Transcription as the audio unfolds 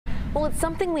Well, it's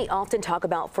something we often talk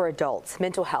about for adults,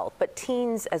 mental health, but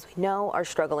teens, as we know, are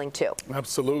struggling too.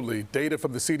 Absolutely. Data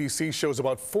from the CDC shows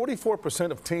about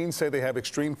 44% of teens say they have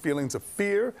extreme feelings of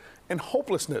fear and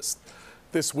hopelessness.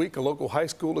 This week, a local high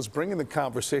school is bringing the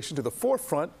conversation to the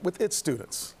forefront with its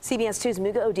students. CBS 2's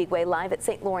Murrow Odigwe live at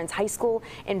St. Laurence High School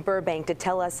in Burbank to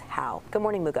tell us how. Good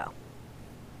morning, Murrow.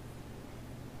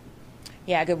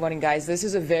 Yeah, good morning, guys. This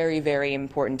is a very, very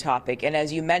important topic. And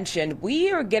as you mentioned,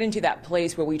 we are getting to that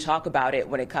place where we talk about it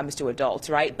when it comes to adults,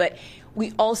 right? But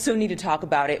we also need to talk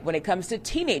about it when it comes to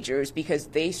teenagers because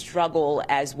they struggle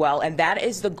as well. And that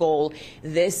is the goal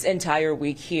this entire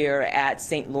week here at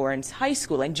St. Laurence High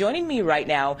School. And joining me right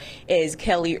now is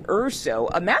Kelly Urso,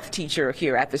 a math teacher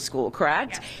here at the school,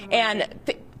 correct? Yes.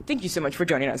 Thank you so much for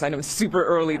joining us. I know it's super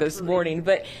early this morning,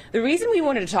 but the reason we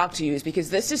wanted to talk to you is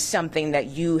because this is something that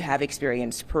you have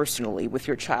experienced personally with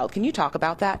your child. Can you talk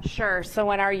about that? Sure. So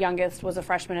when our youngest was a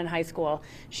freshman in high school,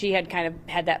 she had kind of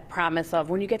had that promise of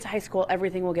when you get to high school,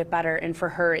 everything will get better. And for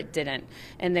her, it didn't.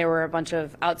 And there were a bunch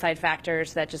of outside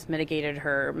factors that just mitigated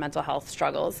her mental health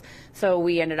struggles. So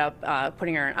we ended up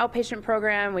putting her in an outpatient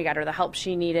program. We got her the help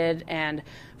she needed. And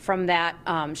from that,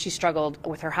 she struggled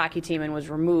with her hockey team and was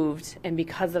removed. And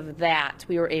because of that,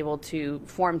 we were able to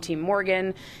form Team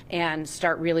Morgan and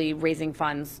start really raising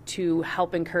funds to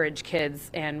help encourage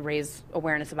kids and raise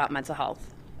awareness about mental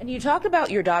health. And you talked about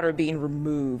your daughter being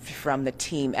removed from the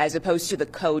team as opposed to the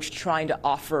coach trying to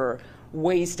offer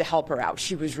ways to help her out.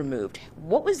 She was removed.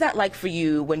 What was that like for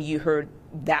you when you heard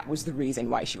that was the reason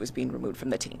why she was being removed from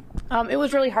the team? It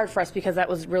was really hard for us because that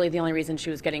was really the only reason she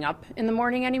was getting up in the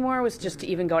morning anymore was just to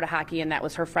even go to hockey, and that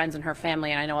was her friends and her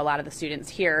family. And I know a lot of the students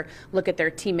here look at their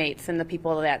teammates and the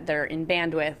people that they're in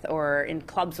band with or in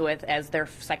clubs with as their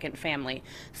second family.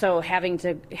 So having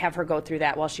to have her go through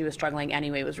that while she was struggling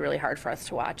anyway was really hard for us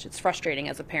to watch. It's frustrating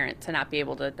as a parent to not be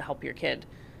able to help your kid.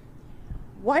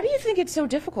 Why do you think it's so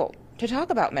difficult to talk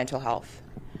about mental health?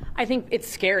 I think it's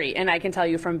scary, and I can tell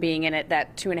you from being in it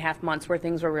that 2.5 months where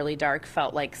things were really dark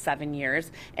felt like 7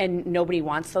 years, and nobody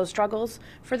wants those struggles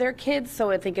for their kids.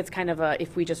 So I think it's kind of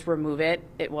if we just remove it,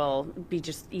 it will be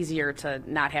just easier to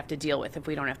not have to deal with if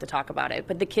we don't have to talk about it.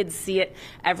 But the kids see it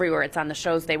everywhere. It's on the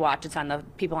shows they watch. It's on the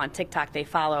people on TikTok they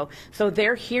follow. So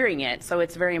they're hearing it. So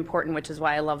it's very important, which is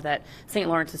why I love that St.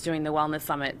 Lawrence is doing the Wellness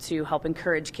Summit to help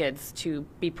encourage kids to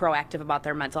be proactive about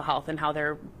their mental health and how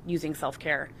they're using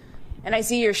self-care. And I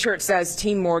see your shirt says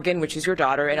Team Morgan, which is your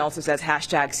daughter, and also says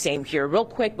 #SameHere. Real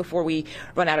quick before we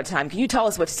run out of time, can you tell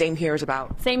us what Same Here is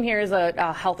about? Same Here is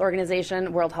a health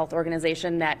organization, World Health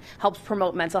Organization, that helps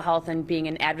promote mental health and being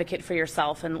an advocate for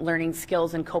yourself and learning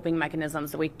skills and coping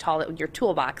mechanisms that we call it your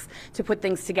toolbox to put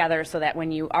things together so that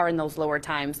when you are in those lower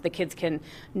times, the kids can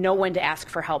know when to ask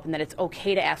for help and that it's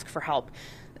okay to ask for help.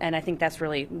 And I think that's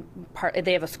really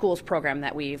they have a schools program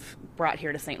that we've brought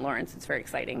here to St. Lawrence. It's very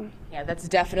exciting. Yeah, that's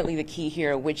definitely the key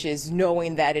here, which is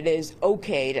knowing that it is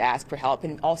okay to ask for help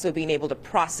and also being able to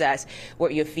process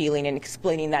what you're feeling and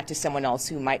explaining that to someone else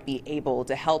who might be able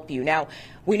to help you. Now,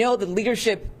 we know the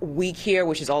Leadership Week here,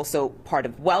 which is also part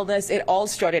of wellness, it all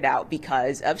started out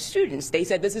because of students. They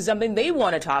said this is something they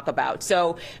want to talk about.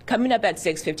 So coming up at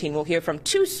 6:15, we'll hear from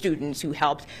 2 students who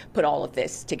helped put all of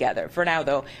this together. For now,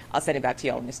 though, I'll send it back to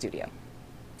you all in the studio.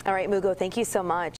 All right, Murrow, thank you so much.